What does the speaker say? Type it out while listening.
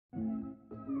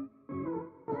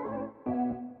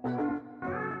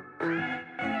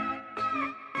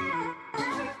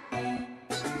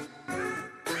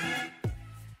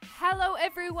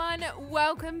everyone,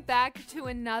 welcome back to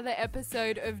another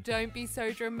episode of Don't Be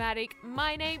So Dramatic.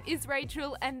 My name is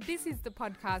Rachel and this is the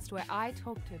podcast where I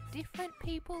talk to different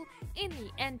people in the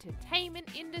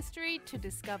entertainment industry to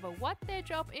discover what their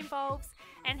job involves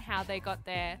and how they got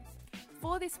there.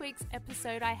 For this week's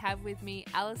episode, I have with me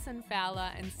Alison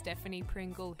Fowler and Stephanie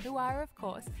Pringle, who are, of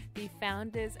course, the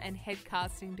founders and head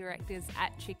casting directors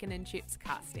at Chicken and Chips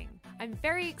Casting. I'm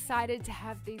very excited to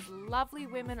have these lovely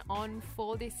women on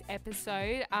for this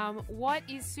episode. What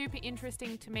is super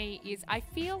interesting to me is I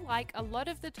feel like a lot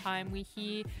of the time we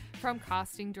hear from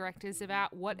casting directors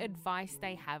about what advice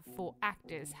they have for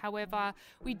actors. However,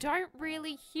 we don't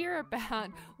really hear about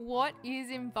what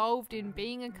is involved in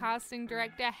being a casting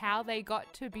director, how they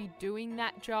got to be doing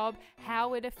that job,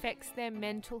 how it affects their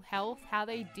mental health, how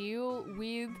they deal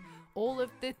with all of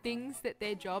the things that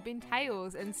their job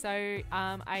entails. And so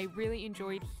I really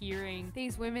enjoyed hearing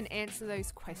these women answer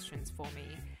those questions for me.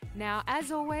 Now,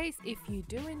 as always, if you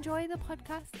do enjoy the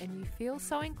podcast and you feel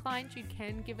so inclined, you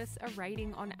can give us a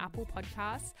rating on Apple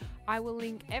Podcasts. I will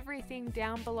link everything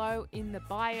down below in the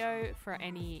bio for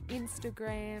any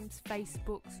Instagrams,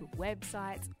 Facebooks,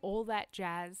 websites, all that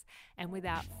jazz. And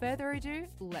without further ado,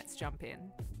 let's jump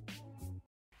in.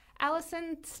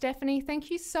 Alison, Stephanie,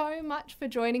 thank you so much for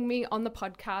joining me on the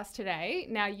podcast today.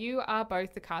 Now, you are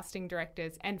both the casting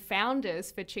directors and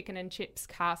founders for Chicken and Chips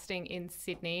Casting in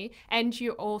Sydney, and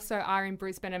you also are in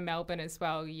Brisbane and Melbourne as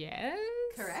well, yes?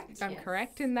 Correct. I'm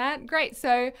correct in that. Great.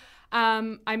 So,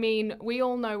 we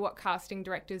all know what casting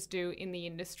directors do in the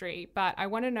industry, but I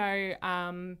want to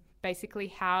know basically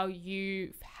how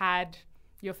you've had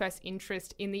your first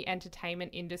interest in the entertainment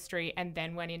industry and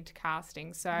then went into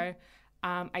casting. So,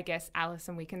 I guess,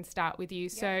 Alison, we can start with you.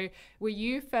 Yep. So were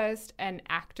you first an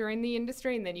actor in the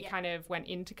industry and then you kind of went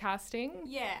into casting?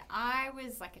 Yeah, I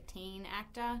was like a teen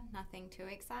actor, nothing too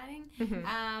exciting.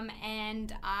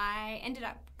 And I ended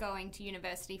up going to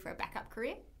university for a backup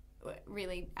career,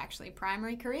 really actually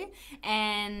primary career,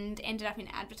 and ended up in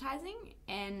advertising.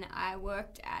 And I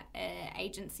worked at an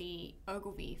agency,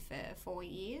 Ogilvy, for 4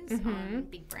 years on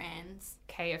big brands.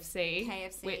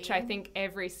 KFC, which I think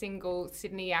every single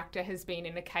Sydney actor has been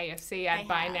in a KFC ad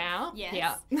by now.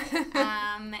 Yes.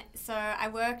 Yeah. So I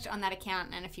worked on that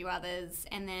account and a few others,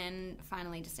 and then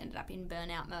finally just ended up in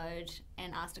burnout mode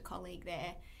and asked a colleague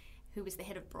there who was the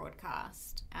head of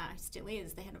broadcast, still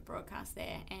is the head of broadcast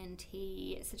there, and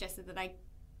he suggested that I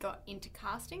got into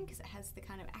casting because it has the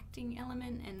kind of acting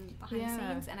element and behind the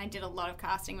scenes, and I did a lot of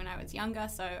casting when I was younger,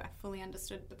 so I fully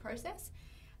understood the process.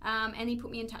 And he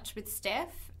put me in touch with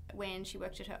Steph when she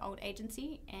worked at her old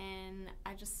agency, and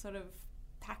I just sort of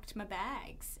packed my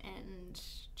bags and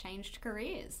changed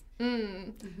careers.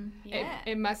 Yeah.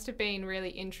 It must have been really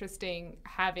interesting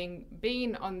having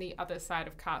been on the other side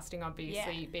of casting,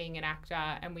 obviously, being an actor,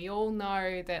 and we all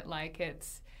know that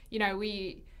it's,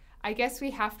 I guess we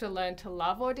have to learn to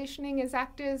love auditioning as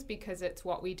actors because it's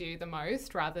what we do the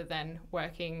most rather than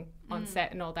working on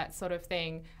set and all that sort of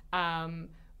thing.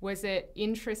 Was it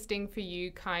interesting for you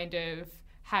kind of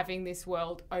having this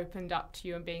world opened up to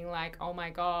you and being like, oh my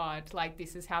God,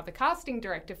 this is how the casting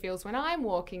director feels when I'm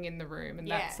walking in the room and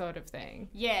that sort of thing?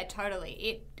 Yeah, totally.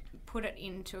 It put it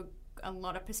into a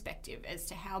lot of perspective as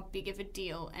to how big of a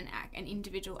deal an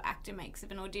individual actor makes of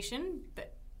an audition,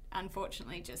 but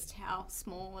unfortunately just how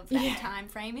small of that time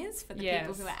frame is for the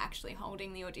people who are actually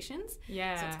holding the auditions.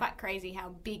 Yeah. So it's quite crazy how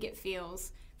big it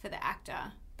feels for the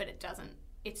actor, but it doesn't.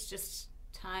 It's just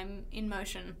time in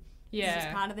motion. Yeah. It's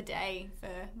just part of the day for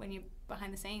when you're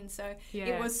behind the scenes. So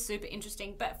it was super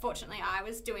interesting. But fortunately, I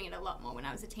was doing it a lot more when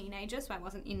I was a teenager, so I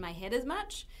wasn't in my head as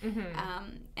much.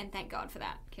 And thank God for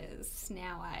that, because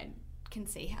now I can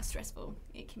see how stressful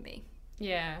it can be.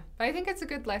 Yeah, but I think it's a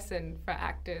good lesson for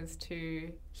actors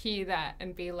to hear that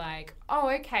and be like, oh,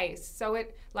 okay, so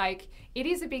it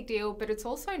is a big deal, but it's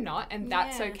also not, and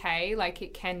that's okay.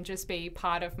 It can just be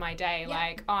part of my day.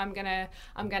 I'm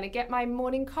gonna get my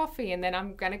morning coffee, and then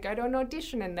I'm gonna go to an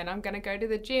audition, and then I'm gonna go to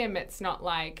the gym. It's not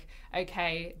like,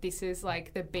 okay, this is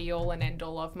the be all and end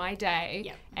all of my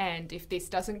day, and if this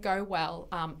doesn't go well,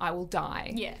 I will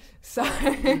die. Yeah. So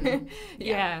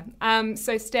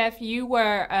so Steph, you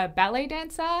were a ballet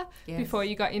dancer before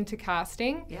you got into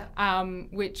casting.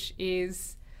 Which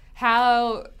is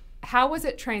how was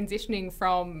it transitioning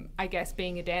from, I guess,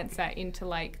 being a dancer into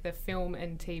the film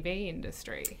and TV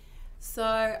industry? So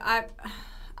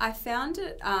I found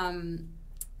it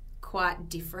quite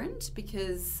different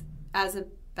because as a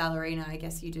ballerina, I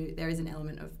guess there is an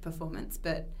element of performance,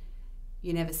 but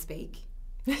you never speak.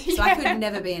 So I could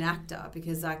never be an actor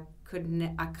because I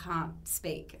can't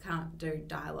speak, I can't do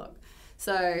dialogue.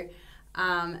 So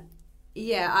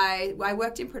Yeah, I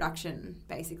worked in production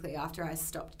basically after I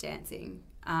stopped dancing,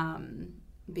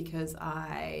 because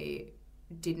I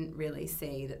didn't really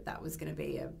see that was going to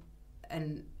be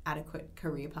an adequate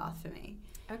career path for me.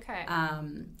 Okay.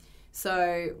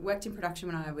 So worked in production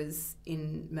when I was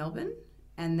in Melbourne,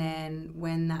 and then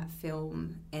when that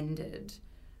film ended,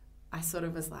 I sort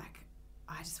of was like,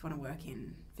 I just want to work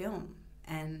in film,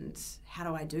 and how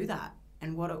do I do that?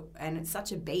 And and it's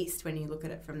such a beast when you look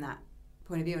at it from that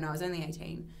point of view. And I was only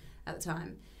 18 at the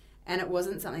time, and it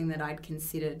wasn't something that I'd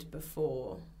considered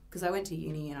before, because I went to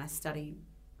uni and I studied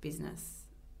business,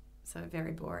 so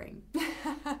very boring.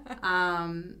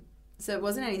 So it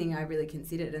wasn't anything I really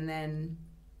considered. And then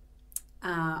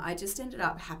I just ended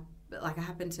up I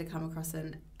happened to come across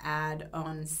an ad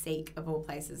on Seek, of all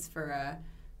places, for a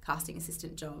casting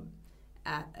assistant job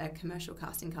at a commercial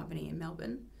casting company in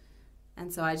Melbourne.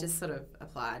 And so I just sort of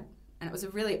applied, and it was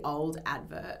a really old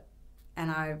advert.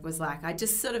 And I was like,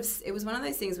 it was one of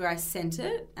those things where I sent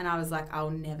it and I was like,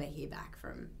 I'll never hear back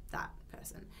from that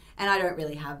person. And I don't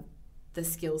really have the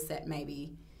skill set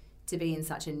maybe to be in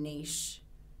such a niche.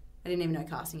 I didn't even know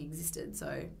casting existed,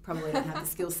 so probably don't have the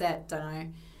skill set,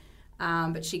 don't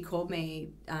know. But she called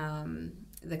me,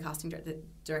 the casting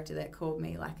director there called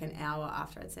me like an hour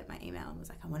after I'd sent my email and was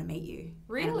like, I want to meet you.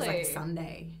 Really? And it was like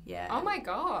Sunday, yeah. Oh my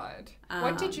God.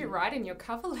 What did you write in your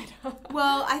cover letter?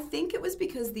 Well, I think it was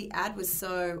because the ad was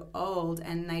so old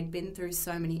and they'd been through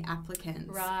so many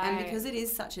applicants. Right. And because it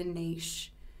is such a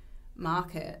niche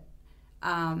market,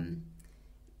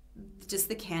 just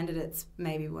the candidates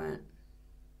maybe weren't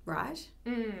right.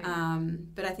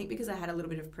 But I think because I had a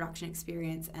little bit of production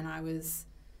experience and I was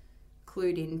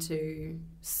clued into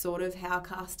sort of how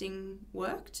casting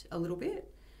worked a little bit.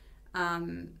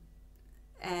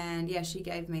 And yeah, she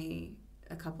gave me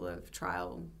a couple of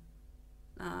trial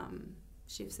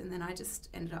shifts, and then I just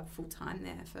ended up full-time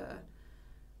there for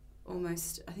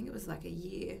almost, I think it was like a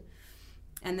year.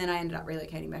 And then I ended up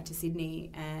relocating back to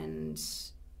Sydney and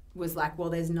was like, well,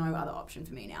 there's no other option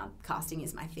for me now. Casting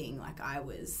is my thing. Like, I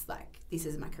was like, this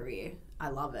is my career. I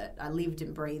love it. I lived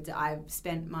and breathed. I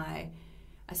spent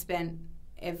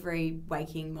every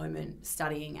waking moment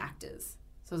studying actors.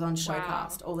 So I was on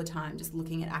Showcast all the time, just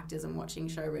looking at actors and watching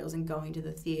show reels and going to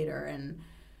the theatre. And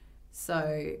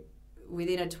so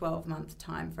within a 12-month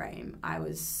time frame, I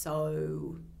was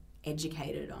so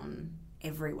educated on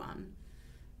everyone.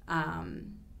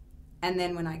 And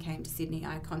then when I came to Sydney,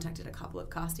 I contacted a couple of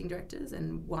casting directors,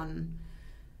 and one,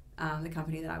 the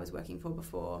company that I was working for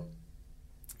before,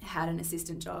 had an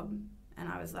assistant job, and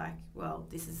I was like, well,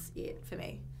 this is it for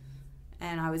me.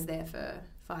 And I was there for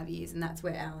 5 years, and that's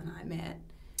where Al and I met.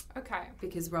 Okay.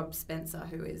 Because Rob Spencer,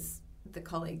 who is the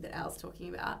colleague that Al's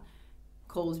talking about,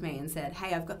 called me and said,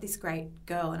 hey, I've got this great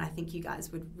girl and I think you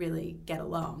guys would really get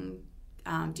along.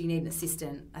 Do you need an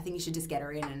assistant? I think you should just get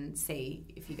her in and see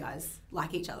if you guys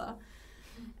like each other.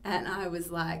 And I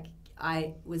was like,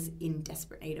 I was in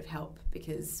desperate need of help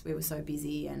because we were so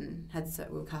busy and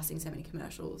we were casting so many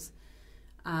commercials.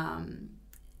 And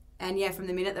yeah, from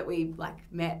the minute that we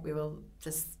met, we were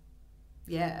just,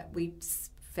 we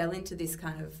fell into this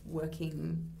kind of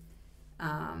working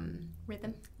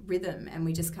rhythm, and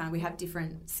we just we have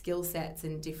different skill sets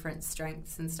and different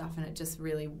strengths and stuff, and it just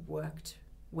really worked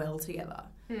well together.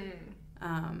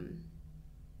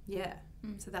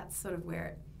 So that's sort of where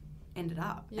it ended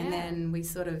up. And then we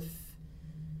sort of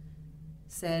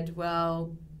said,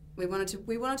 well, we wanted to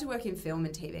work in film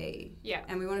and TV. Yeah.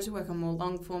 And we wanted to work on more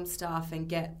long form stuff and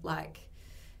get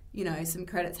some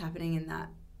credits happening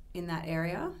in that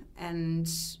area. And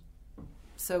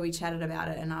so we chatted about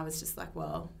it, and I was just like,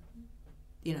 well,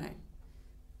 we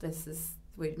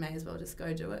may as well just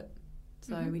go do it.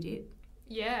 So we did.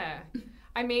 Yeah.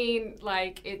 I mean,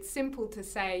 it's simple to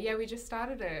say, we just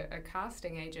started a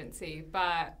casting agency,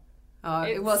 but... Oh,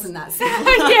 it wasn't that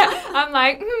simple. Yeah, I'm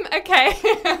like, okay.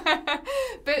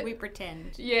 But we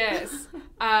pretend. Yes.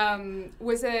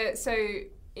 Was it, so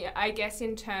I guess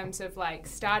in terms of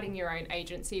starting your own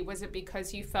agency, was it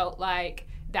because you felt like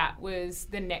that was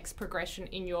the next progression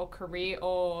in your career,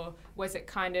 or was it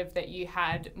kind of that you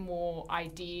had more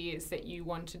ideas that you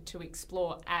wanted to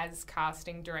explore as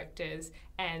casting directors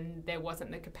and there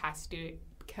wasn't the capacity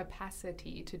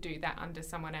to do that under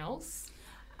someone else?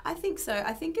 I think so.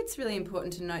 I think it's really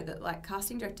important to note that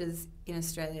casting directors in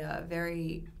Australia are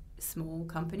very small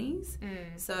companies.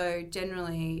 So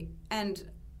generally, and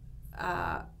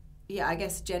I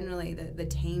guess generally the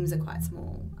teams are quite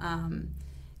small.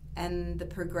 And the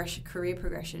career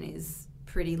progression is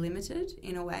pretty limited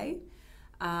in a way.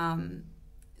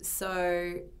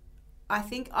 So I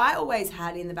think I always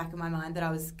had in the back of my mind that I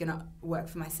was going to work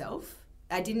for myself.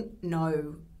 I didn't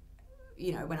know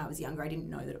you know, when I was younger, I didn't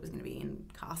know that it was going to be in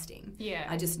casting. Yeah.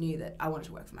 I just knew that I wanted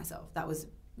to work for myself. That was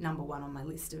number one on my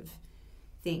list of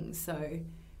things. So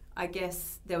I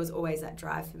guess there was always that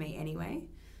drive for me anyway.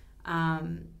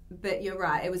 But you're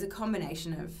right, it was a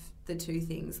combination of the two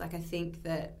things. Like, I think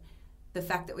that the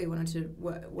fact that we wanted to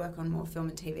work on more film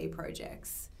and TV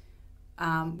projects,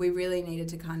 we really needed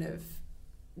to kind of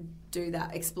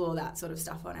explore that sort of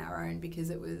stuff on our own, because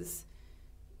it was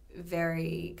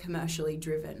very commercially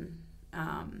driven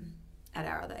at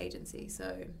our other agency.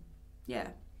 So,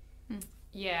 yeah.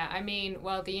 Yeah, I mean,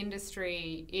 well, the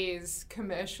industry is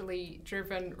commercially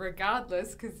driven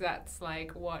regardless, because that's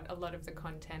like what a lot of the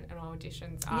content and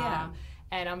auditions are. Yeah.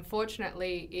 And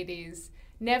unfortunately, it is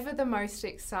never the most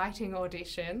exciting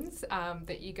auditions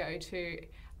that you go to,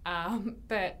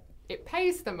 but it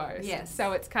pays the most. Yes.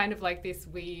 So it's kind of like this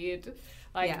weird,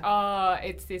 like,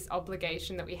 it's this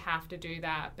obligation that we have to do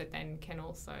that, but then can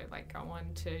also like go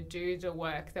on to do the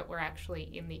work that we're actually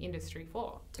in the industry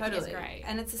for. Totally. Which is great.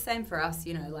 And it's the same for us,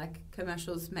 you know, like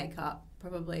commercials make up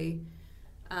probably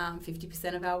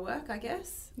 50% of our work, I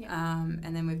guess. Yeah.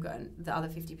 And then we've got the other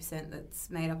 50% that's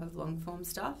made up of long form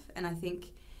stuff. And I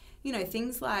think, you know,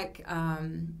 things like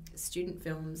student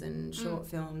films and short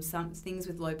films, some things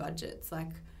with low budgets,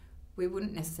 like we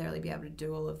wouldn't necessarily be able to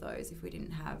do all of those if we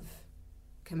didn't have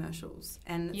commercials.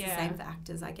 And it's the same for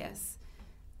actors, I guess,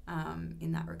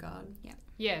 in that regard.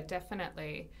 Yeah,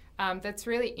 definitely. That's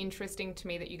really interesting to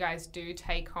me that you guys do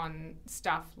take on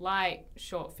stuff like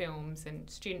short films and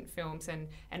student films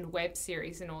and web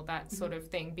series and all that sort of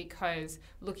thing, because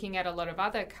looking at a lot of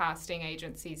other casting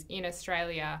agencies in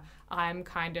Australia, I'm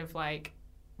kind of like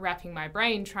wrapping my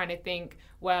brain trying to think,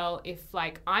 well, if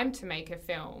like I'm to make a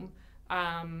film,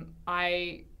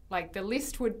 like the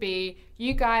list would be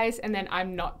you guys, and then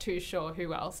I'm not too sure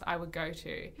who else I would go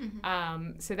to.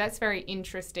 So that's very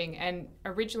interesting. And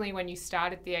originally when you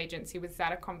started the agency, was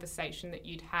that a conversation that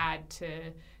you'd had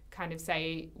to kind of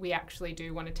say, we actually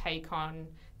do want to take on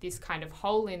this kind of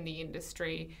hole in the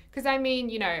industry? Because I mean,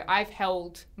 you know, I've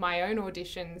held my own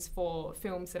auditions for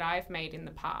films that I've made in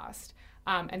the past,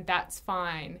 and that's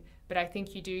fine. But I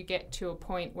think you do get to a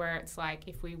point where it's like,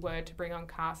 if we were to bring on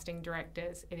casting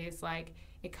directors, it is like,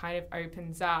 it kind of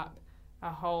opens up a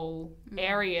whole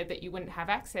area that you wouldn't have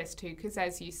access to. Because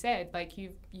as you said, like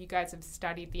you guys have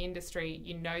studied the industry,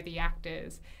 you know the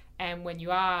actors. And when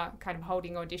you are kind of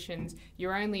holding auditions,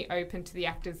 you're only open to the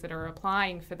actors that are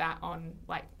applying for that on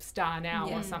like Star Now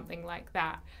or something like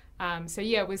that. So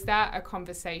yeah, was that a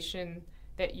conversation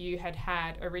that you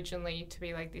had originally to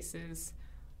be like, this is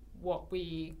what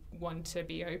we want to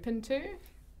be open to?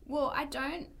 Well, I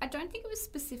don't think it was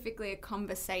specifically a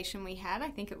conversation we had. I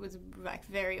think it was like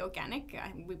very organic.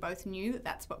 We both knew that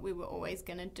that's what we were always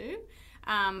going to do.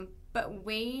 But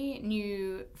we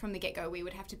knew from the get-go we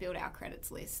would have to build our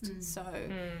credits list. So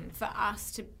for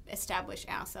us to establish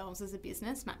ourselves as a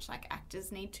business, much like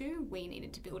actors need to, we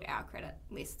needed to build our credit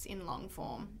lists in long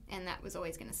form. And that was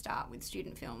always going to start with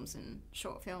student films and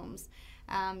short films,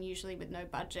 usually with no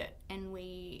budget. And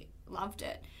we loved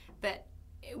it. But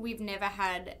we've never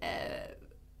had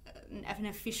an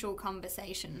official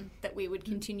conversation that we would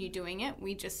continue doing it.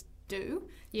 We just do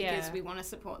because we want to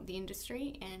support the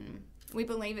industry, and we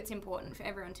believe it's important for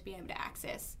everyone to be able to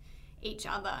access each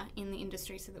other in the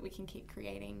industry so that we can keep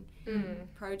creating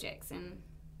projects and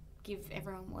give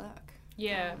everyone work.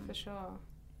 Yeah, for sure.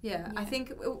 Yeah, I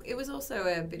think it was also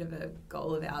a bit of a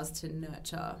goal of ours to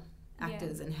nurture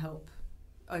actors and help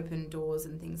open doors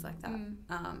and things like that.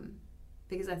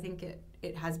 Because I think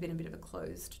it has been a bit of a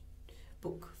closed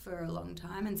book for a long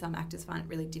time, and some actors find it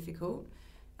really difficult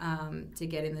to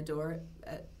get in the door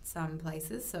at some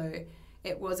places. So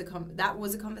it was that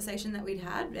was a conversation that we'd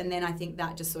had, and then I think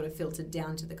that just sort of filtered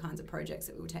down to the kinds of projects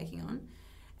that we were taking on.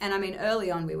 And I mean, early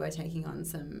on we were taking on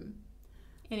some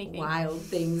wild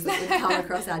things that would come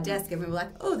across our desk, and we were like,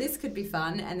 oh, this could be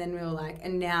fun. And then we were like,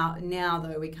 and now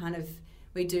though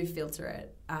we do filter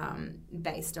it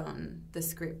based on the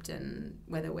script and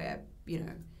whether we're, you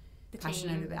know,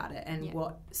 passionate about it, and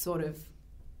what sort of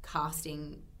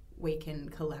casting we can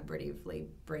collaboratively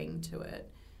bring to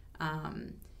it,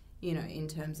 you know, in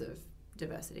terms of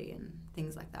diversity and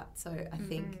things like that. So I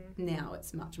think now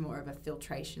it's much more of a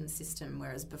filtration system,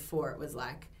 whereas before it was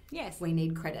like, we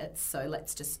need credits, so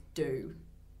let's just do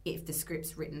if the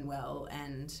script's written well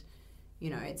and, you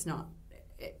know, it's not...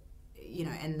 you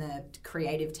know, and the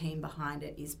creative team behind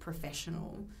it is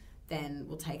professional, then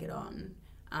we'll take it on.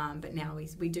 But now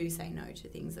we do say no to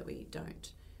things that we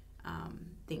don't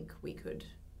think we could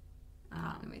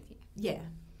partner with you. Yeah.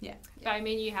 Yeah. But I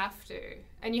mean, you have to.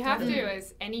 And you have to,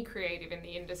 as any creative in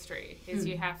the industry, is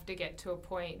you have to get to a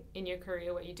point in your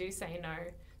career where you do say no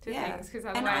to things. Because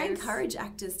otherwise... And I encourage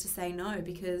actors to say no,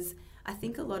 because I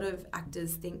think a lot of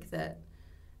actors think that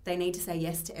they need to say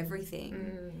yes to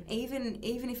everything, even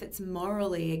if it's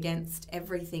morally against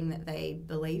everything that they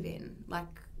believe in. Like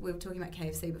we were talking about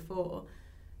KFC before.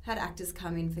 Had actors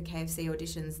come in for KFC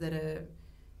auditions that are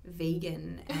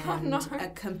vegan and are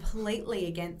completely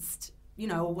against,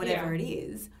 whatever it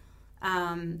is.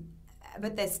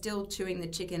 But they're still chewing the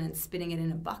chicken and spitting it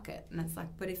in a bucket. And it's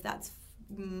like, but if that's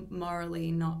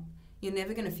morally not, you're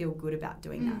never going to feel good about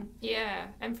doing that. Yeah,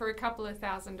 and for a couple of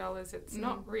 $1,000s, it's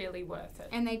not really worth it.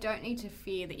 And they don't need to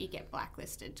fear that you get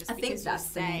blacklisted just I think because you that's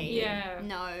say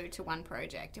no to one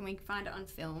project. And we find it on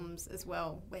films as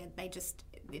well, where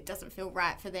it doesn't feel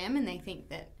right for them, and they think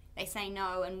that they say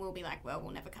no, and we'll be like, well,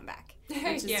 we'll never come back.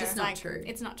 Which is just not true.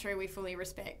 It's not true. We fully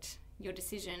respect your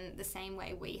decision the same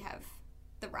way we have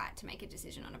the right to make a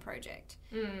decision on a project,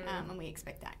 and we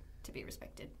expect that to be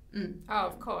respected. Oh,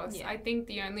 of course. Yeah. I think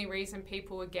the only reason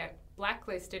people would get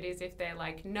blacklisted is if they're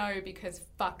like, no, because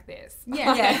fuck this.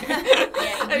 Yeah. Okay.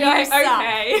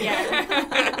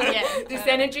 Yeah. This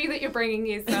energy that you're bringing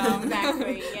is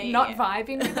exactly not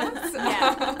vibing with us.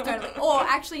 Yeah, totally. Or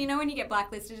actually, when you get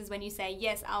blacklisted is when you say,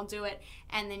 yes, I'll do it,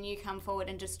 and then you come forward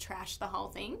and just trash the whole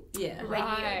thing. Yeah. Where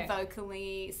you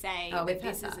vocally say that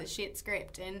this is a shit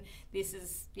script and this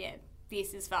is,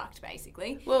 this is fucked,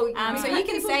 basically. Well, so you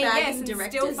can say yes and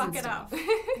still fuck it up.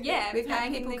 Yeah, we've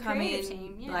had people come in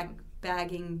team, like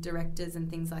bagging directors and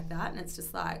things like that, and it's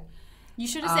just like, you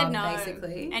should have said no,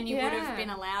 basically, and you would have been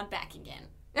allowed back again.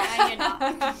 No, you're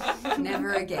not.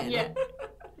 Never again. Yeah.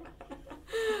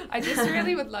 I just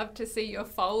really would love to see your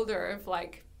folder of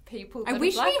like people that I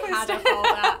wish we had a folder.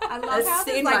 I love how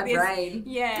it's in like my this, brain.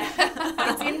 Yeah,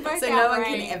 it's in both so our no one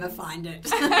brains. can ever find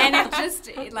it. And it just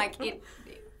it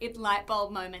light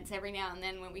bulb moments every now and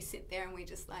then when we sit there and we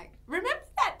just like, remember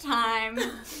that time?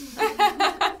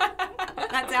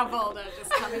 That's our folder just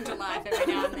coming to life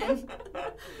every now and then.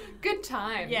 Good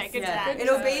times. Yeah, good times.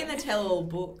 It'll be in the tell-all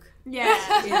book.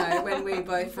 Yeah. When we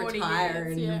both 40 retire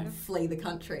years, and flee the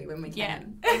country when we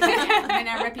can. And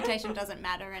our reputation doesn't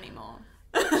matter anymore.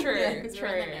 True, Because true.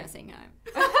 we're in the nursing home.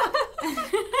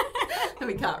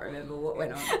 We can't remember what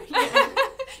went on.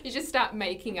 You just start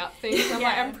making up things. I'm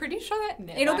like, I'm pretty sure that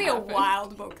never It'll be happened. a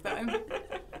wild book, though.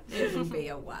 It will be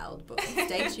a wild book.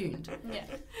 Stay tuned. Yeah.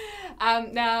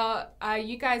 Now,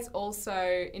 you guys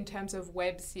also, in terms of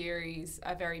web series,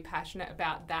 are very passionate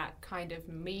about that kind of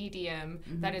medium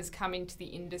that has come into the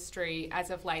industry as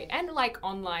of late, and like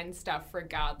online stuff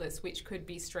regardless, which could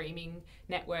be streaming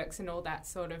networks and all that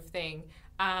sort of thing.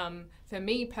 For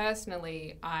me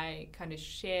personally, I kind of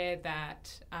share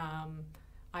that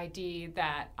idea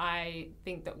that I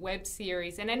think that web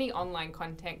series and any online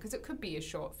content, because it could be a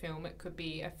short film, it could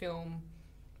be a film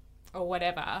or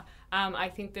whatever,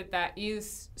 I think that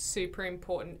is super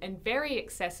important and very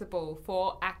accessible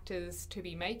for actors to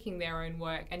be making their own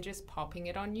work and just popping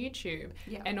it on YouTube.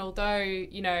 Yeah. And although,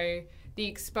 the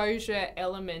exposure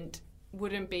element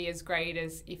wouldn't be as great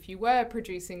as if you were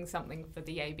producing something for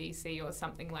the ABC or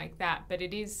something like that, but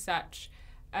it is such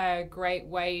a great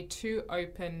way to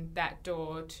open that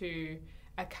door to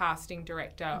a casting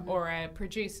director or a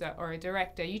producer or a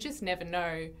director. You just never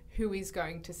know who is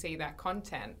going to see that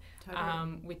content,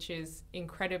 which is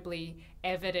incredibly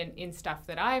evident in stuff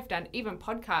that I've done. Even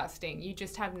podcasting, you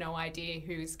just have no idea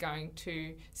who's going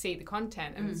to see the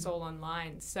content, and it's all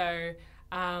online. So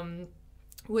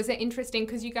was it interesting,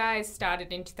 because you guys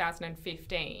started in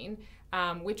 2015,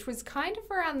 which was kind of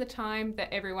around the time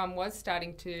that everyone was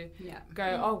starting to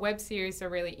go, web series are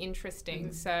really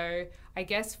interesting. So I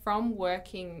guess from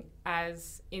working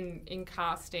as in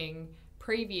casting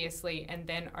previously and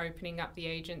then opening up the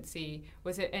agency,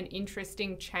 was it an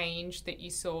interesting change that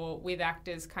you saw with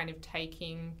actors kind of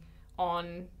taking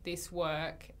on this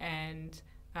work? And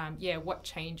what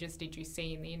changes did you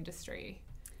see in the industry?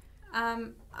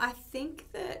 I think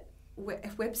that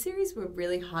web series were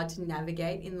really hard to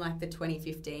navigate in like the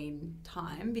 2015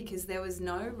 time, because there was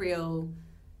no real,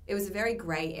 it was a very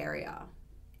grey area.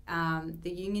 The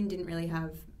union didn't really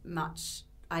have much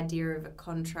idea of a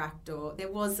contract, or there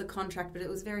was a contract, but it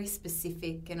was very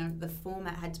specific, and the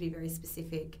format had to be very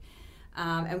specific.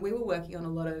 And we were working on a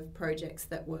lot of projects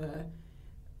that were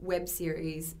web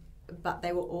series, but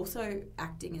they were also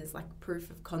acting as like proof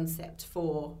of concept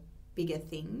for bigger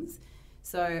things.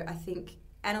 So I think,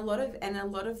 and a lot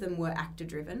of them were actor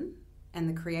driven, and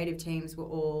the creative teams were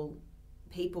all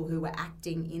people who were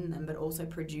acting in them but also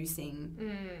producing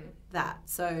that.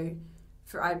 So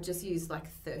I just use like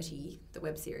 30, the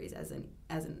web series as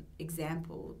an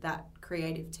example. That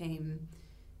creative team,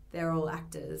 they're all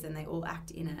actors and they all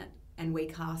act in it, and we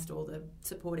cast all the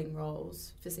supporting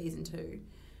roles for season 2.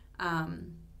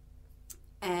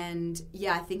 And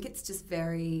yeah, I think it's just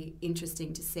very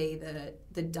interesting to see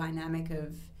the dynamic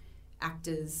of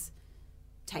actors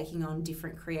taking on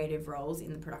different creative roles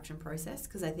in the production process,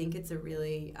 because I think it's a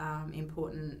really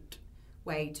important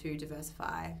way to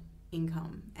diversify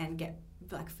income and get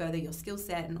like further your skill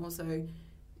set, and also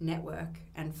network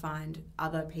and find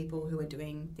other people who are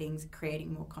doing things,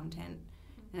 creating more content,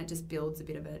 and it just builds a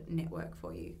bit of a network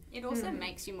for you. It also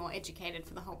makes you more educated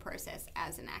for the whole process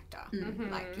as an actor.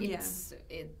 Like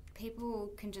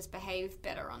people can just behave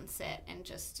better on set and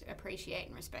just appreciate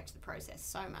and respect the process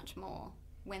so much more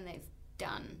when they've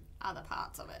done other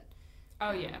parts of it.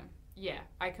 Yeah,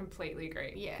 I completely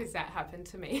agree. Yeah. Because that happened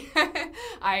to me.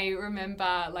 I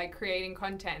remember like creating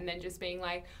content and then just being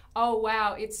like, oh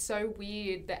wow, it's so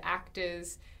weird that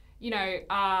actors, you know,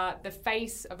 are the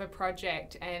face of a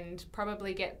project and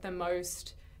probably get the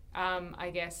most, I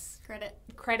guess,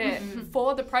 credit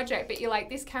for the project. But you're like,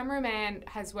 this cameraman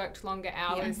has worked longer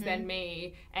hours than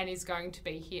me and is going to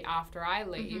be here after I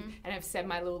leave and have said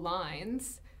my little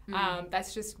lines.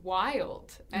 That's just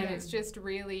wild, and it's just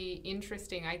really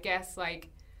interesting. I guess like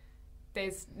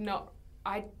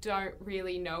I don't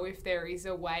really know if there is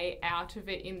a way out of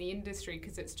it in the industry,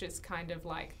 because it's just kind of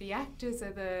like the actors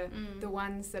are the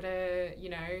ones that are, you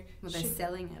know, well, they're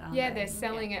selling it, aren't they? They're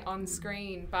selling it on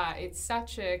screen, but it's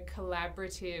such a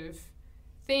collaborative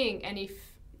thing, and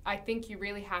I think you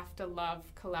really have to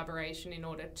love collaboration in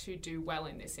order to do well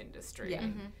in this industry.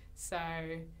 So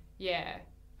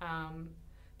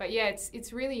but yeah,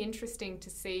 it's really interesting to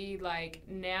see like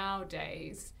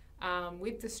nowadays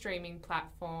with the streaming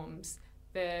platforms,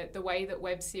 the way that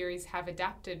web series have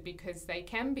adapted, because they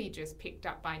can be just picked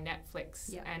up by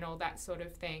Netflix and all that sort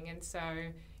of thing. And so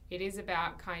it is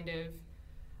about kind of,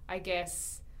 I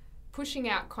guess, pushing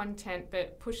out content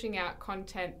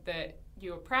that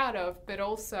you're proud of, but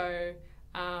also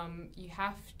you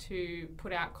have to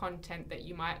put out content that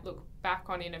you might look back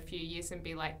on in a few years and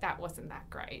be like, that wasn't that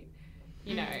great.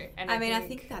 You know, and I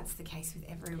think that's the case with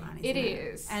everyone. Isn't it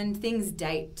is, and things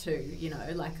date too. You know,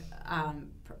 like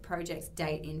projects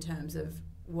date in terms of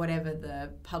whatever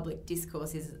the public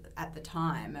discourse is at the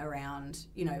time around.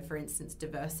 You know, for instance,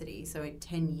 diversity. So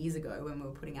 10 years ago, when we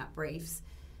were putting out briefs,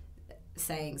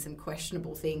 saying some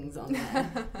questionable things on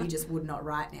there, you just would not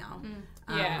write now.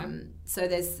 So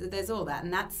there's all that,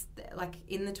 and that's like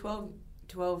in the 12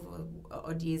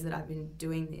 odd years that I've been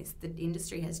doing this, the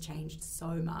industry has changed so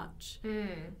much.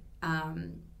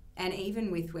 And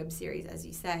even with web series, as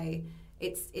you say,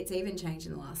 it's even changed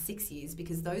in the last 6 years,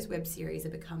 because those web series are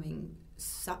becoming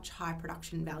such high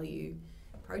production value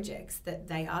projects that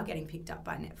they are getting picked up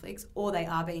by Netflix, or they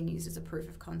are being used as a proof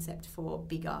of concept for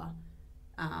bigger,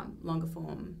 longer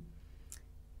form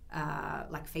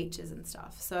like features and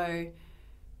stuff. So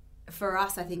for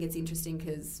us, I think it's interesting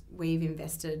because we've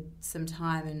invested some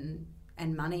time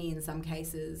and money in some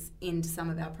cases into some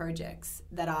of our projects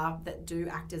that do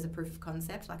act as a proof of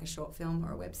concept, like a short film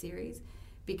or a web series,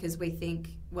 because we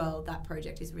think, well, that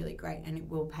project is really great and it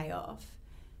will pay off.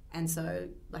 And so,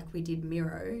 like, we did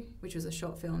Miro, which was a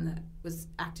short film that was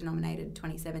ACTA nominated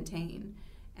 2017,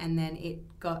 and then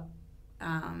it got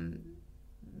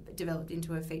developed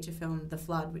into a feature film, The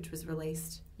Flood, which was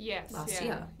released last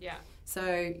year.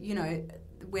 So, you know,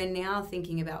 we're now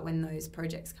thinking about when those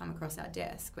projects come across our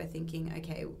desk, we're thinking,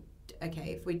 okay,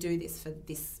 if we do this for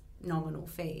this nominal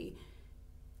fee,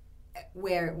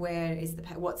 where is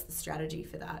what's the strategy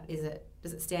for that?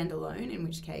 Does it stand alone, in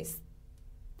which case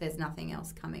there's nothing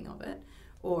else coming of it,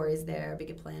 or is there a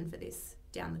bigger plan for this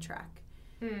down the track?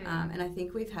 And I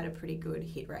think we've had a pretty good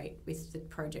hit rate with the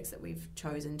projects that we've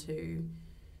chosen to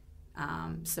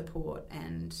support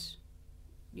and,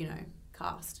 you know,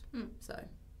 cast.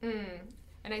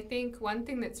 And I think one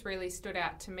thing that's really stood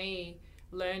out to me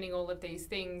learning all of these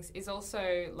things is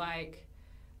also like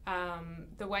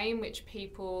the way in which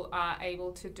people are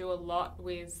able to do a lot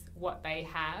with what they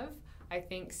have. I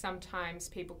think sometimes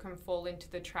people can fall into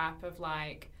the trap of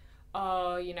like,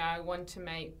 oh, you know, I want to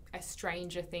make a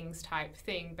Stranger Things type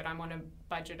thing, but I'm on a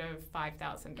budget of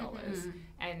 $5,000.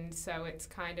 And so it's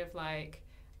kind of like,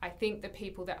 I think the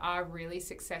people that are really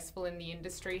successful in the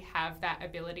industry have that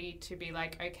ability to be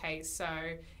like, okay, so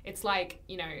it's like,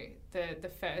 you know,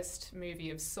 the first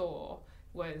movie of Saw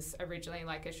was originally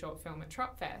like a short film at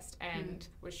Tropfest and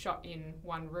was shot in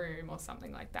one room or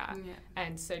something like that.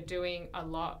 And so doing a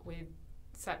lot with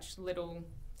such little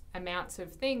amounts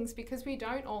of things, because we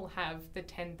don't all have the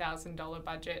 $10,000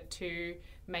 budget to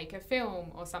make a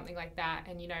film or something like that.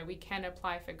 And, you know, we can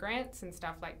apply for grants and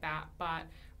stuff like that, but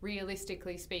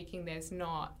realistically speaking, there's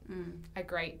not a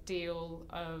great deal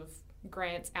of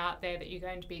grants out there that you're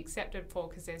going to be accepted for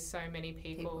because there's so many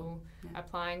people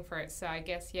applying for it. So I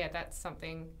guess, that's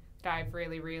something that I've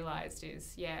really realised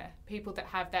is, people that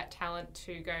have that talent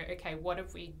to go, okay, what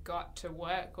have we got to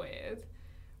work with?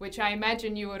 Which I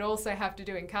imagine you would also have to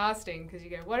do in casting because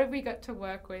you go, what have we got to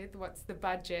work with? What's the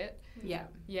budget? Yeah.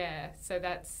 Yeah, so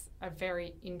that's a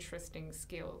very interesting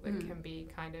skill that can be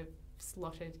kind of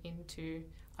slotted into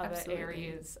other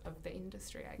areas of the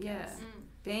industry, I guess. Yeah,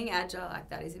 being agile like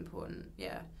that is important.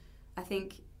 Yeah, I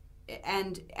think,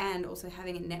 and also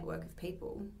having a network of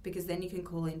people, because then you can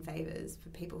call in favours for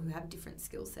people who have different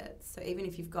skill sets. So even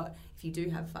if you do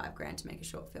have $5,000 to make a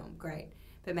short film, great.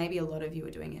 But maybe a lot of you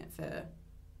are doing it for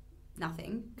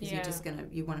nothing because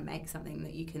you want to make something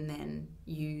that you can then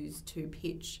use to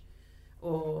pitch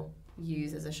or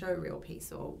use as a show reel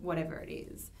piece or whatever it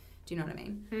is. Do you know what I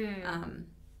mean?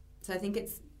 So I think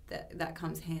it's that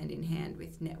comes hand in hand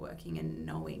with networking and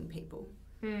knowing people.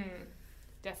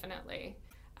 Definitely.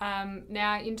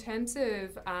 Now, in terms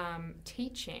of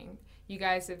teaching, you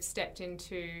guys have stepped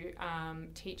into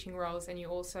teaching roles, and you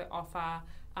also offer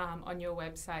on your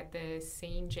website the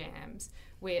Scene Jams,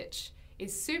 which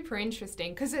is super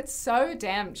interesting because it's so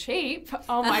damn cheap.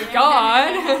 Oh my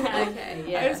God. Okay,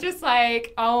 yeah. It's just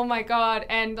like, oh my God.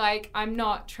 And like, I'm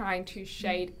not trying to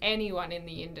shade anyone in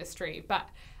the industry, but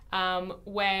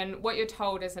when what you're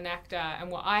told as an actor and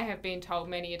what I have been told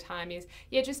many a time is,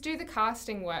 just do the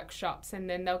casting workshops and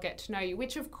then they'll get to know you,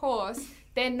 which of course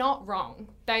they're not wrong.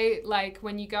 They like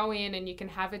when you go in and you can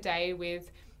have a day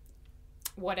with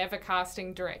whatever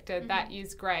casting director, that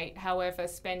is great. However,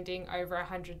 spending over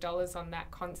 $100 on that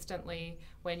constantly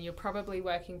when you're probably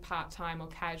working part-time or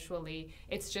casually,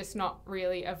 it's just not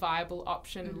really a viable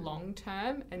option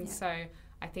long-term. And so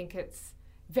I think it's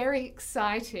very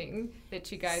exciting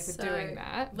that you guys are doing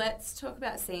that. Let's talk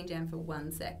about Scene Jam for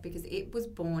one sec because it was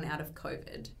born out of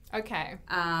COVID. Okay.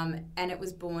 And it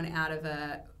was born out of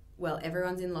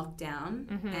everyone's in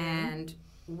lockdown and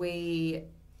we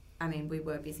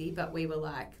were busy, but we were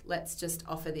like, let's just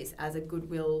offer this as a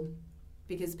goodwill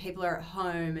because people are at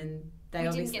home and we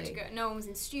obviously didn't get to go. No one was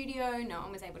in studio. No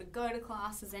one was able to go to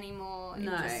classes anymore. It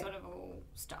just sort of all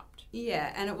stopped.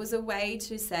 Yeah, and it was a way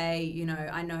to say,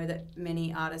 I know that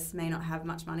many artists may not have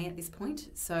much money at this point,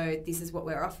 so this is what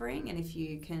we're offering, and if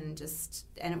you can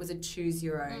and it was a choose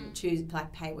your own,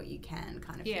 pay what you can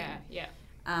kind of thing.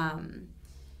 Yeah.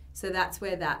 So that's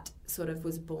where that sort of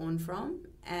was born from,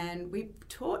 and we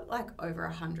taught like over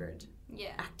 100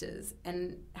 actors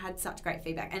and had such great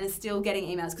feedback and are still getting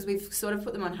emails because we've sort of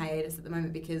put them on hiatus at the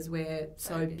moment because we're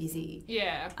so busy.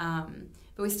 Yeah.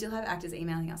 But we still have actors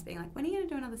emailing us being like, when are you going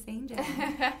to do another Scene Jam?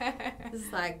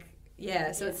 It's like,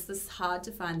 so it's just hard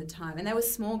to find the time. And there were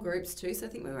small groups too, so I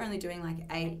think we were only doing like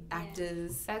 8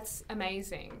 actors. That's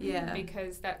amazing. Yeah.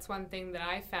 Because that's one thing that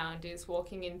I found is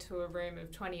walking into a room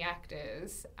of 20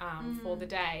 actors for the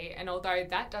day. And although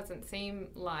that doesn't seem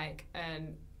like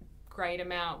an great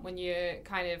amount when you're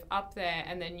kind of up there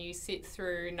and then you sit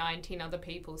through 19 other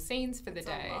people's scenes for the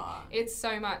day. It's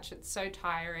so much, it's so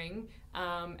tiring,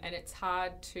 and it's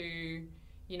hard to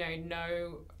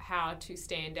know how to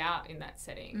stand out in that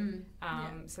setting.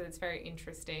 So it's very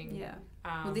interesting. Yeah.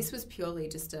 Well, this was purely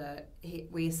just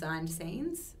we assigned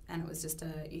scenes and it was just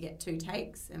you get 2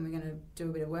 takes and we're going to do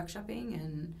a bit of workshopping,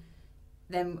 and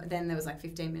then there was like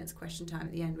 15 minutes question time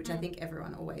at the end, which I think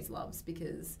everyone always loves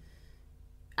because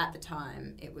at the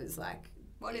time it was like,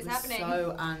 what is happening?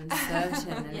 So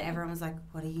uncertain, and everyone was like,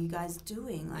 what are you guys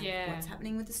doing? Like, what's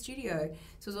happening with the studio?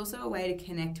 So it was also a way to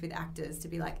connect with actors to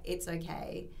be like, it's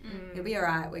okay. It'll be all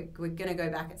right. We're going to go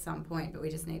back at some point, but we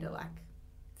just need to like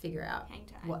figure out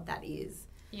what that is.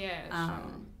 Yeah,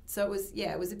 sure. So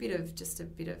it was a bit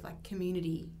of like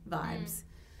community vibes,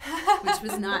 which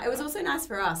was nice. It was also nice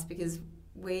for us because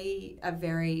we are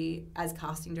as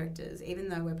casting directors, even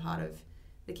though we're part of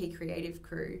the key creative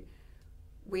crew,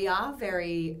 we are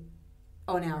very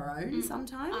on our own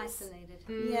sometimes. Isolated.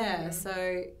 Yeah,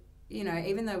 so,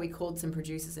 even though we called some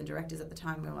producers and directors at the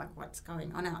time, we were like, what's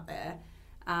going on out there?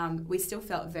 We still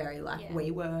felt very like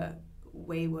we were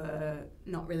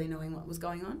not really knowing what was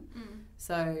going on.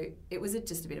 So it was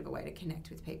just a bit of a way to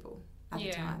connect with people at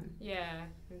the time. Yeah,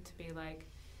 and to be like,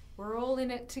 we're all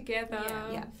in it together.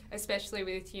 Yeah. Especially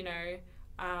with,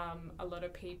 a lot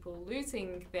of people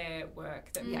losing their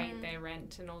work that paid their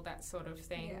rent and all that sort of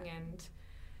thing. And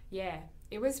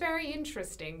it was very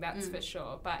interesting, that's for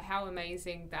sure. But how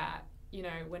amazing that,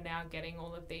 we're now getting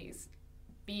all of these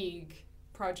big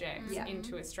projects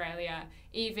into Australia,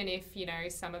 even if,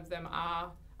 some of them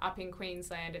are up in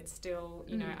Queensland, it's still,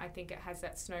 you know, I think it has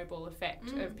that snowball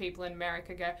effect of people in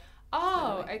America go,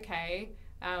 oh, okay,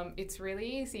 it's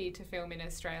really easy to film in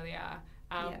Australia,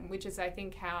 which is, I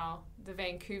think, how the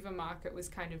Vancouver market was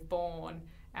kind of born,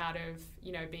 out of,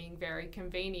 you know, being very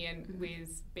convenient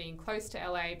with being close to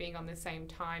LA, being on the same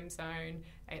time zone,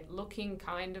 it looking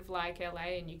kind of like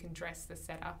LA, and you can dress the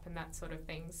setup and that sort of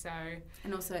thing. So,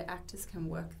 and also actors can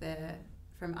work there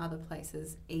from other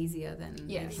places easier than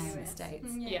in the States.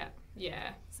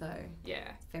 So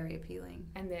it's very appealing.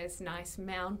 And there's nice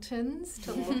mountains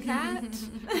to look at,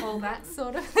 all that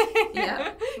sort of thing.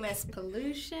 Less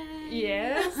pollution.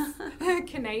 Yes.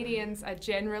 Canadians are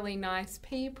generally nice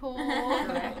people.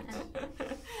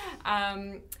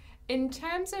 In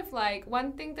terms of, like,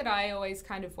 one thing that I always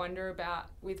kind of wonder about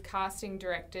with casting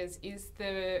directors is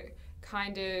the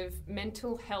kind of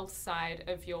mental health side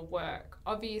of your work.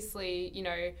 Obviously, you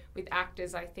know, with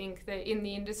actors, I think that in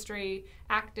the industry,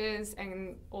 actors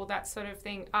and all that sort of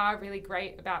thing are really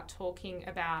great about talking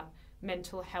about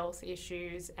mental health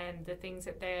issues and the things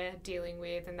that they're dealing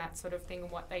with and that sort of thing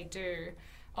and what they do.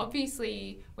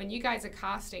 Obviously, when you guys are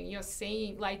casting, you're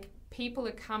seeing, like, people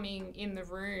are coming in the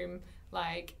room,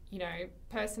 like, you know,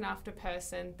 person after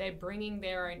person, they're bringing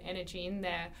their own energy in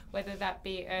there, whether that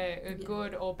be a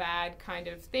good or bad kind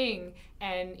of thing.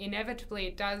 And inevitably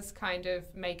it does kind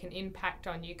of make an impact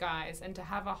on you guys. And to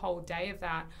have a whole day of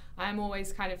that, I'm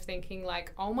always kind of thinking,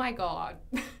 like, oh my God,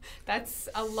 that's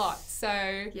a lot. So,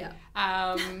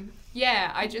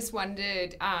 I just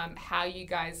wondered how you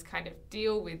guys kind of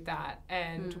deal with that,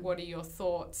 and what are your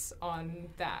thoughts on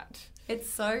that?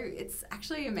 It's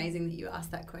actually amazing that you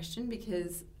asked that question,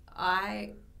 because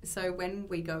when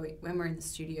we're in the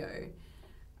studio,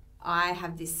 I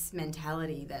have this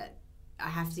mentality that I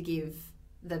have to give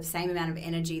the same amount of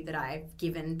energy that I've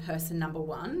given person number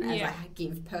 1 as I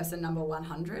give person number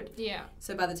 100. Yeah.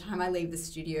 So by the time I leave the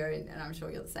studio, and I'm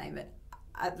sure you're the same, but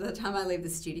at the time I leave the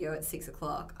studio at 6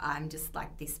 o'clock, I'm just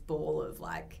like this ball of,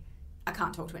 like, I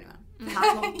can't talk to anyone.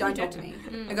 Don't talk to me.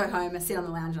 I go home, I sit on the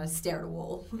lounge and I stare at a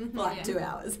wall for like 2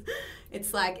 hours.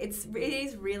 It's like, it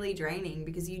is really draining,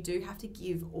 because you do have to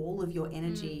give all of your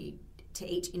energy to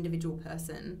each individual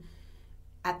person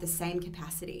at the same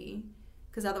capacity,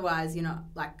 because otherwise you're not,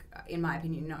 like, in my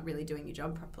opinion, you're not really doing your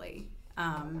job properly.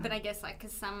 But I guess, like,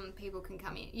 because some people can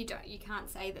come in, you can't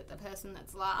say that the person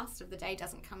that's last of the day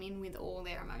doesn't come in with all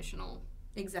their emotional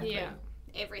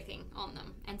everything on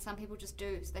them, and some people just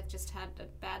do. So they've just had a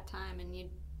bad time, and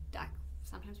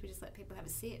sometimes we just let people have a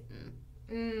sit, and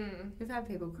we've had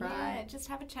people cry, just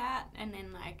have a chat, and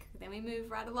then we move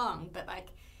right along. But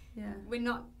we're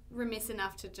not remiss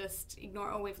enough to just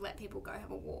ignore, or we've let people go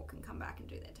have a walk and come back and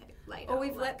do their tape later, or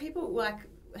we've let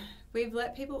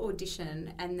people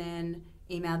audition and then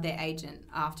emailed their agent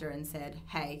after and said,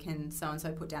 hey, can so and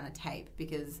so put down a tape,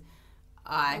 because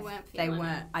I don't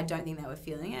think they were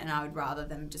feeling it, and I would rather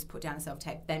them just put down a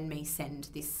self-tape than me send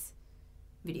this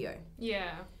video.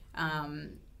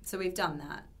 So we've done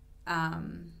that.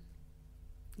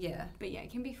 But it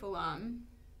can be full on.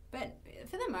 But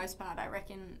for the most part, I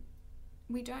reckon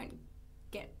we don't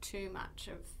get too much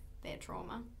of their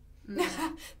trauma.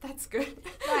 That's good.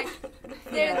 Like,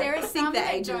 there are some the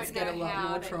agents get a lot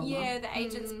more trauma. Yeah, the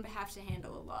agents have to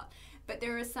handle a lot. But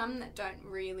there are some that don't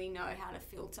really know how to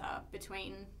filter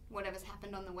between whatever's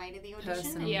happened on the way to the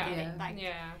audition.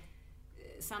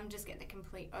 Some just get the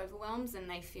complete overwhelms, and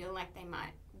they feel like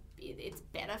it's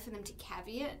better for them to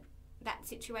caveat that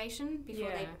situation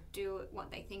before they do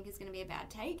what they think is going to be a bad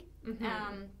take,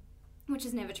 which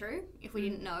is never true. If we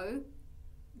didn't know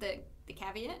the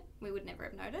caveat, we would never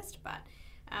have noticed. But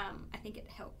I think it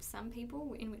helps some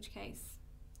people, in which case,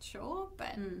 sure,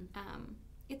 but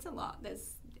it's a lot.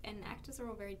 And actors are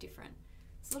all very different.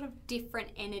 It's a lot of different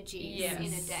energies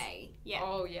in a day. Yeah.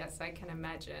 Oh, yes, I can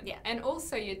imagine. Yeah. And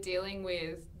also you're dealing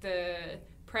with the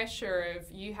pressure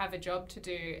of you have a job to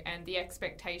do and the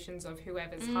expectations of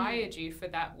whoever's hired you for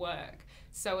that work.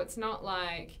 So it's not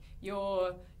like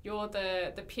you're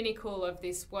the pinnacle of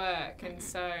this work. And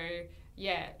so,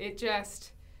 it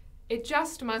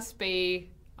just must be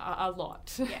a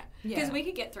lot. Yeah. Because we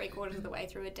could get 3/4 of the way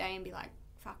through a day and be like,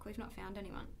 fuck, we've not found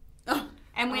anyone.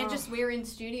 And we're in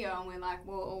studio and we're like,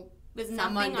 well, there's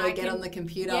nothing get on the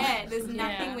computer. Yeah, there's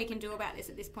nothing we can do about this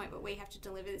at this point, but we have to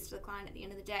deliver this to the client at the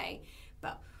end of the day.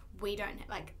 But we don't,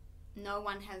 no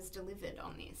one has delivered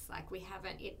on this. We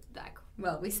haven't,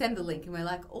 Well, we send the link and we're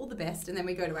like, all the best, and then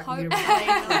we go to our computer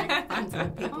and find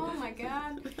some people. Oh my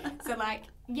God. So,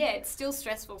 it's still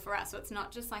stressful for us. So it's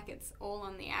not just it's all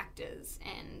on the actors,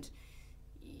 and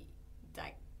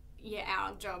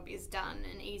our job is done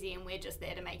and easy and we're just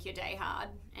there to make your day hard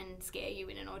and scare you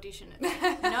in an audition. It's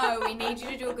like, no, we need you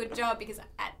to do a good job because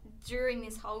during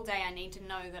this whole day I need to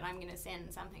know that I'm going to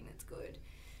send something that's good.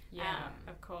 Yeah,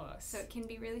 of course. So it can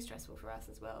be really stressful for us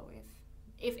as well.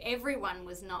 If everyone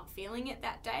was not feeling it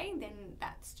that day, then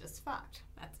that's just fucked.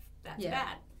 That's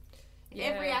bad. If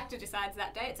every actor decides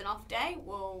that day it's an off day,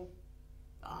 well,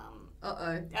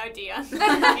 oh dear.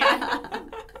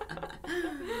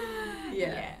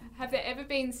 Yeah. Have there ever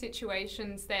been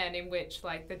situations then in which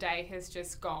like the day has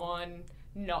just gone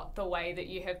not the way that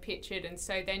you have pictured, and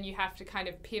so then you have to kind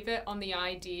of pivot on the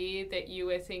idea that you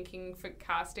were thinking for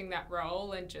casting that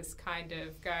role and just kind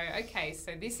of go, okay,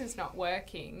 so this is not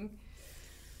working.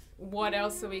 What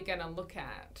else are we going to look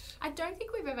at? I don't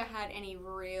think we've ever had any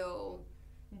real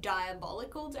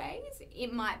diabolical days.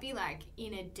 It might be like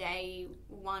in a day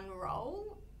one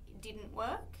role didn't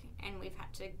work and we've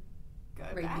had to go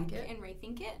back and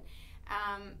rethink it.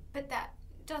 But that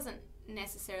doesn't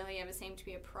necessarily ever seem to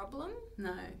be a problem.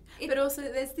 No. But also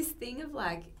there's this thing of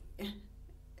like,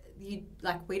 we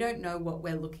don't know what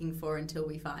we're looking for until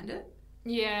we find it.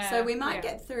 Yeah. So we might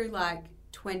get through like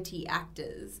 20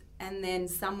 actors and then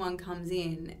someone comes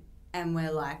in and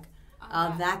we're like,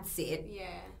 oh, that's it. Yeah.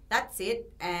 That's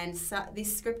it. And so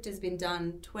this script has been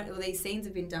done, these scenes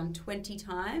have been done 20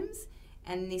 times,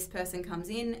 and this person comes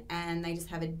in and they just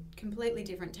have a completely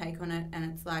different take on it,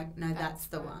 and it's like, no, that's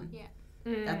the one. Yeah.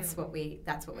 That's what we're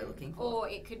looking for. Or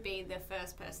it could be the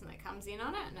first person that comes in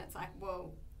on it and it's like,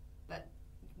 well, but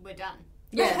we're done.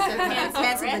 Yeah, so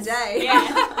cancel the day.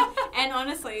 Yeah. And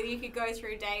honestly, you could go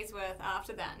through days worth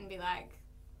after that and be like,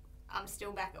 I'm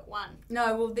still back at one.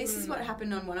 No, well, this is what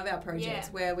happened on one of our projects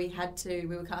where we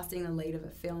were casting the lead of a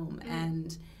film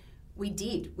and we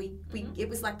did. It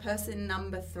was like person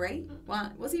number 3.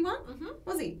 One, was he one?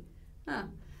 Was he?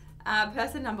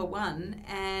 Person number 1,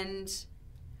 and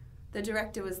the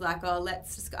director was like, oh,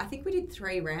 let's just go. I think we did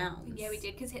 3 rounds. Yeah, we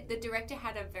did, because the director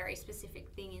had a very specific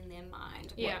thing in their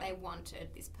mind, what they wanted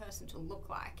this person to look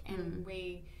like, and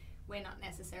we're not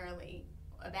necessarily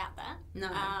about that. No,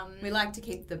 we like to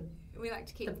keep the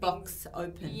box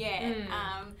open.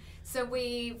 Yeah. So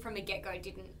we, from the get-go,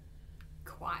 didn't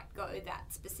quite go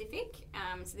that specific.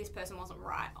 So this person wasn't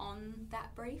right on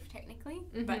that brief, technically.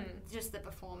 But just the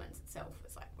performance itself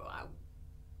was like, well,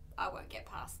 I won't get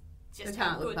past just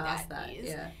how good that is.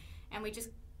 Yeah. And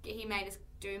he made us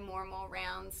do more and more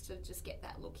rounds to just get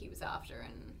that look he was after.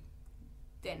 And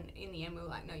then in the end, we were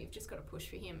like, no, you've just got to push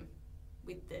for him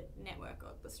with the network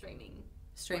or the streaming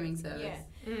service.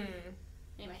 Yeah.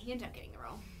 Anyway, he ended up getting the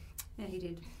role. Yeah, he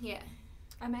did. Yeah.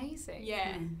 Amazing.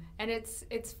 Yeah. And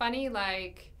it's funny,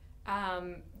 like,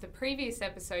 the previous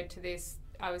episode to this,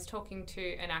 I was talking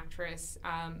to an actress,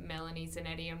 Melanie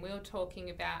Zanetti, and we were talking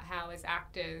about how as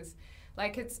actors,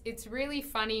 like, it's really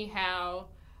funny how,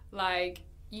 like,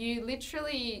 you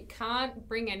literally can't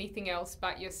bring anything else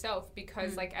but yourself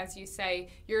because, like, as you say,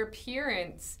 your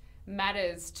appearance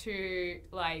matters to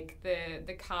like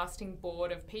the casting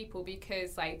board of people,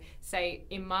 because like say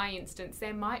in my instance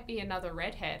there might be another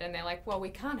redhead and they're like, well, we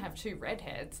can't have 2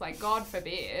 redheads, like God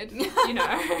forbid, you know.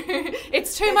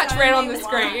 It's too much red on the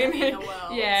screen in the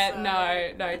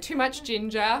world, no, too much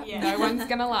ginger, no one's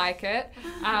gonna like it.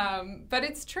 But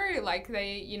it's true, like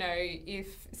they, you know,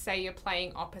 if say you're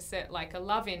playing opposite like a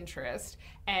love interest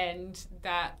and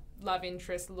that love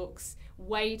interest looks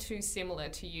way too similar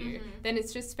to you, then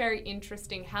it's just very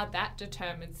interesting how that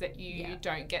determines that you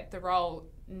don't get the role,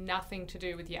 nothing to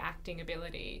do with your acting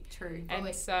ability. True.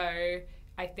 And so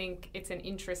I think it's an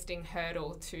interesting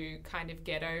hurdle to kind of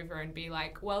get over and be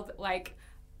like, well, like,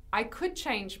 I could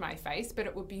change my face, but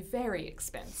it would be very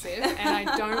expensive and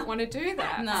I don't want to do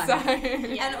that. No. So.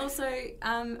 And also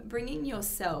bringing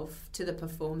yourself to the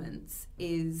performance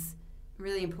is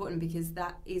really important, because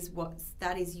that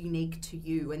is unique to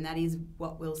you, and that is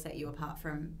what will set you apart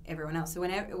from everyone else. So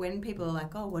when people are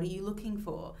like, oh, what are you looking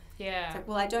for? It's like,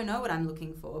 well, I don't know what I'm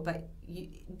looking for, but you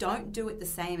don't do it the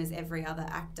same as every other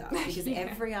actor, because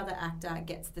every other actor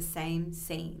gets the same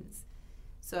scenes.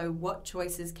 So what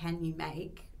choices can you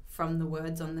make from the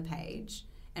words on the page,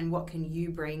 and what can you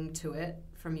bring to it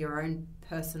from your own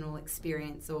personal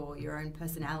experience or your own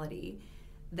personality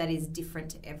that is different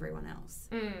to everyone else?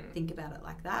 Think about it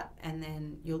like that, and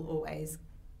then you'll always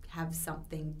have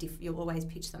something you'll always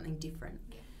pitch something different.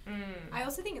 I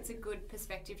also think it's a good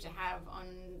perspective to have on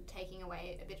taking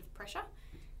away a bit of pressure,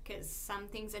 because some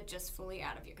things are just fully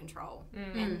out of your control,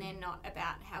 and they're not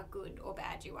about how good or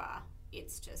bad you are.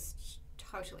 It's just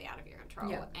totally out of your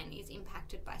control and is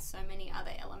impacted by so many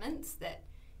other elements that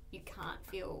you can't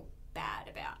feel bad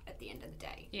about at the end of the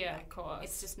day. Yeah, of course.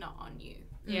 It's just not on you.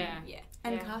 Yeah. Yeah.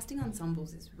 And Yeah. casting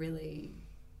ensembles is really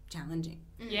challenging.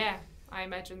 Yeah, I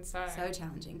imagine so. So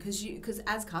challenging because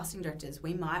as casting directors,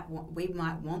 we might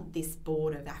want this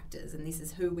board of actors and this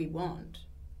is who we want,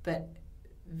 but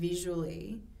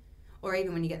visually, or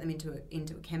even when you get them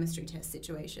into a chemistry test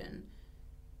situation,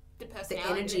 The the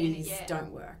personality. energies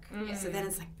don't work. Mm. So then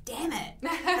it's like, damn it!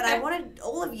 But I wanted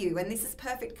all of you, and this is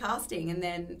perfect casting. And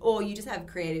then, or you just have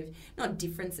creative, not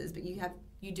differences, but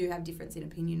you do have difference in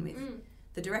opinion with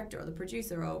the director or the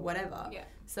producer or whatever. Yeah.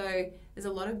 So there's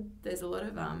a lot of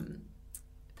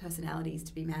personalities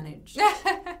to be managed.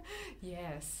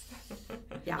 Yes.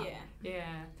 Yeah.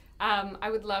 Yeah. I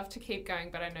would love to keep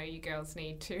going, but I know you girls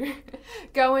need to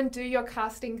go and do your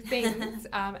casting things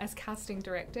as casting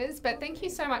directors. But thank you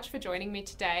so much for joining me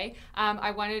today.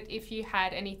 I wondered if you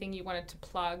had anything you wanted to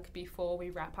plug before we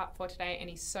wrap up for today,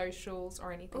 any socials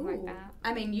or anything like that.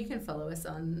 I mean, you can follow us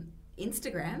on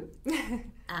Instagram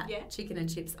at Yeah.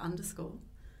 chickenandchips_.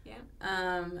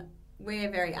 Yeah.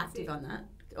 We're very active on that.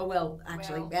 Oh, well,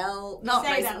 actually, You not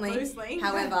say that recently. loosely.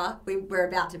 However, we're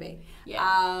about to be.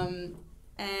 Yeah.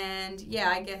 And yeah,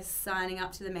 I guess signing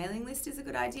up to the mailing list is a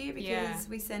good idea because Yeah.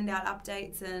 we send out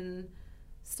updates and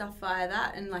stuff via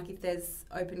that. And like if there's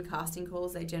open casting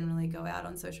calls, they generally go out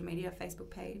on social media, Facebook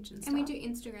page and stuff. And we do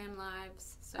Instagram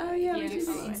lives. So Oh, yeah, we if you do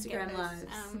follow us, Instagram get those, lives.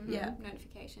 Yeah.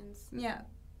 Notifications. Yeah,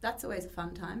 that's always a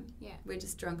fun time. Yeah. We're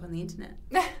just drunk on the internet.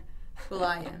 Well,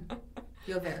 I am.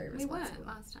 You're very We responsible. weren't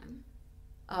last time.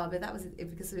 Oh, but that was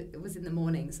because it was in the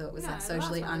morning, so it was No, like the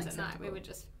socially last one was at night. unacceptable. We were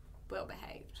just well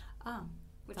behaved, Oh,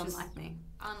 which it's is unlike me.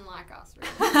 unlike us. Really.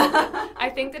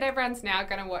 I think that everyone's now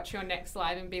going to watch your next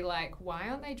live and be like, why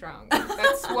aren't they drunk?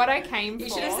 That's what I came for. You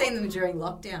should have seen them during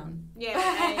lockdown.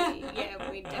 Yeah,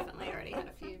 we definitely already had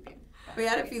a few. We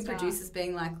had a few producers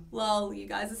being like, "Lol, you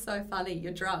guys are so funny.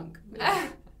 You're drunk."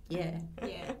 Yeah.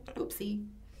 Yeah. Oopsie.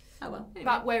 Oh well.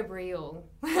 But we're real.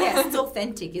 Yes, it's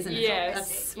authentic, isn't it? Yes.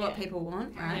 That's what Yeah. people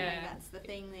want, right? Apparently Yeah. that's the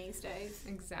thing these days.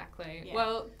 Exactly. Yeah.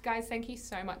 Well, guys, thank you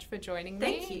so much for joining me.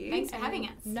 Thank you. Thanks for having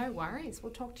us. No worries.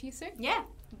 We'll talk to you soon. Yeah.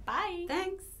 Bye.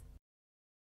 Thanks.